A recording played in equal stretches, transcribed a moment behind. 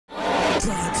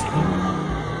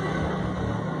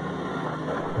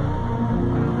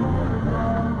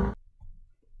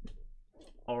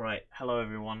Alright, hello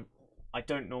everyone. I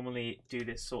don't normally do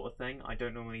this sort of thing. I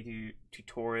don't normally do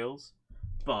tutorials,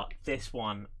 but this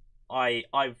one,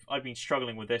 I've been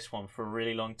struggling with this one for a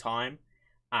really long time,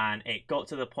 and it got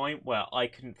to the point where I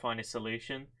couldn't find a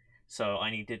solution, so I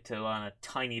needed to learn a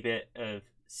tiny bit of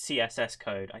CSS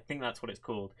code. I think that's what it's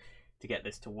called, to get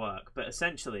this to work. But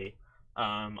essentially,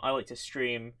 I like to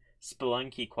stream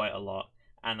Spelunky quite a lot,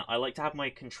 and I like to have my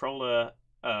controller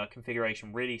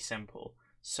configuration really simple.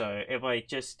 So if I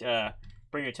just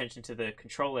bring your attention to the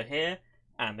controller here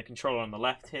and the controller on the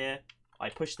left here, I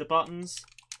push the buttons,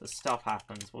 the stuff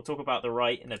happens. We'll talk about the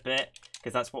right in a bit,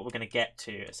 because that's what we're going to get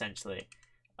to, essentially.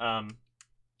 Being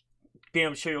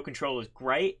able to show your controller is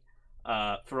great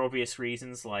for obvious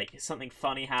reasons, like something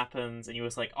funny happens and you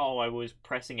was like, oh, I was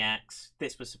pressing X,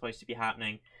 this was supposed to be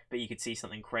happening, but you could see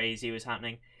something crazy was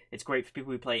happening. It's great for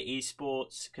people who play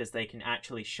esports, because they can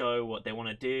actually show what they want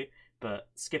to do. But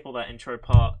skip all that intro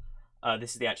part.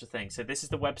 This is the actual thing. So this is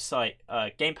the website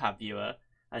Gamepad Viewer,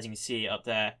 as you can see up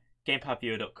there,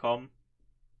 gamepadviewer.com.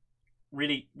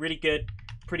 Really, really good,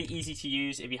 pretty easy to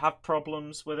use. If you have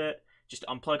problems with it, just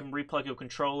unplug and replug your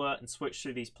controller and switch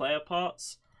through these player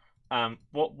parts.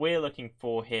 What we're looking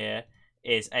for here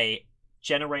is a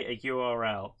generate a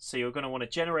URL. So you're going to want to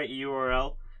generate a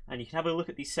URL, and you can have a look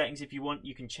at these settings if you want.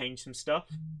 You can change some stuff.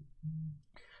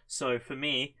 So for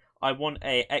me, I want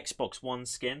a Xbox One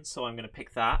skin, so I'm going to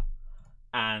pick that,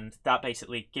 and that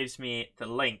basically gives me the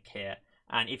link here.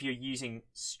 And if you're using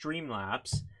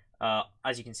Streamlabs,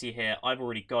 as you can see here, I've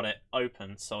already got it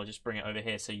open, so I'll just bring it over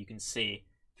here so you can see.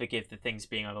 Forgive the things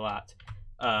being overlapped.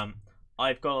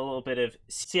 I've got a little bit of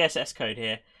CSS code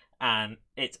here, and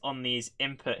it's on these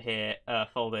input here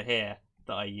folder here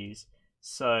that I use.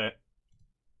 So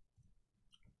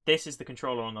this is the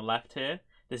controller on the left here.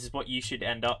 This is what you should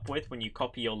end up with when you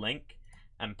copy your link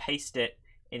and paste it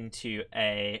into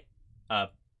a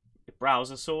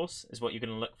browser source, is what you're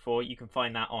going to look for. You can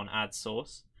find that on add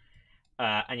source.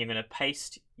 And you're going to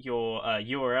paste your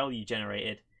URL you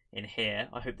generated in here.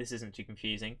 I hope this isn't too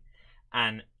confusing.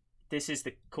 And this is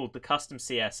called the custom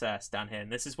CSS down here.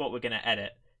 And this is what we're going to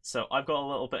edit. So I've got a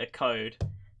little bit of code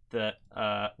that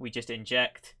we just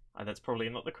inject. That's probably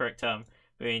not the correct term,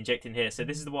 but we inject in here. So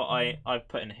this is what I've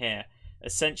put in here.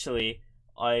 Essentially,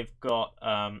 I've got,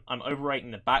 I'm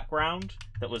overwriting the background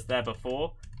that was there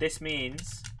before. This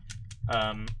means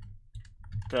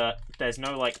that there's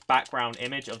no like background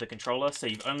image of the controller, so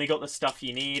you've only got the stuff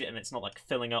you need, and it's not like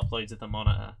filling up loads of the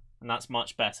monitor. And that's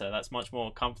much better. That's much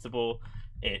more comfortable.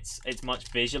 It's much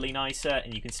visually nicer,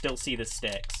 and you can still see the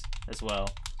sticks as well.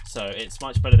 So it's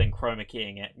much better than chroma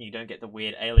keying it, and you don't get the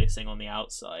weird aliasing on the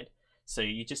outside. So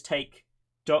you just take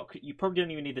you probably don't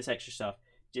even need this extra stuff.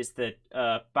 Just the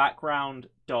background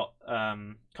dot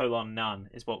colon none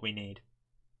is what we need.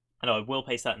 And I will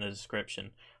paste that in the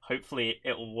description. Hopefully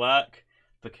it will work,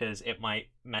 because it might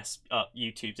mess up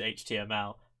YouTube's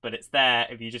HTML. But it's there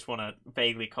if you just want to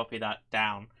vaguely copy that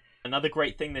down. Another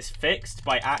great thing this fixed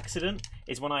by accident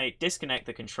is when I disconnect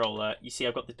the controller, you see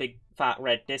I've got the big fat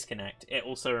red disconnect. It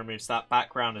also removes that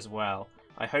background as well.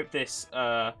 I hope this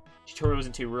tutorial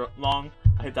isn't too long.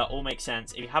 I hope that all makes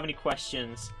sense. If you have any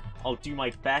questions, I'll do my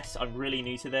best. I'm really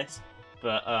new to this,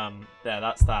 but there,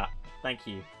 that's that. Thank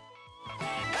you.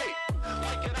 Hey,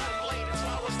 like an unladen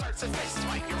swallow starts a fist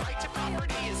fight. Your right to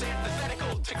property is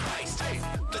antithetical to Christ. Hey,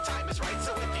 the time is right,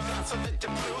 so if you got something to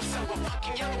prove, so a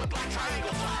fucking yellow and black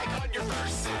triangle flag on your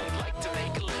verse. I'd like to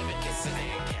make a living kissing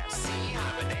Bandcamp. See,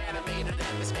 I'm an animated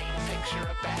and this main picture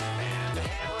of Batman. The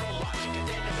arrow logic and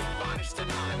then been varnished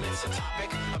anonymous. A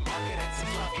topic, a market, and some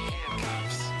fluffy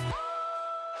handcuffs.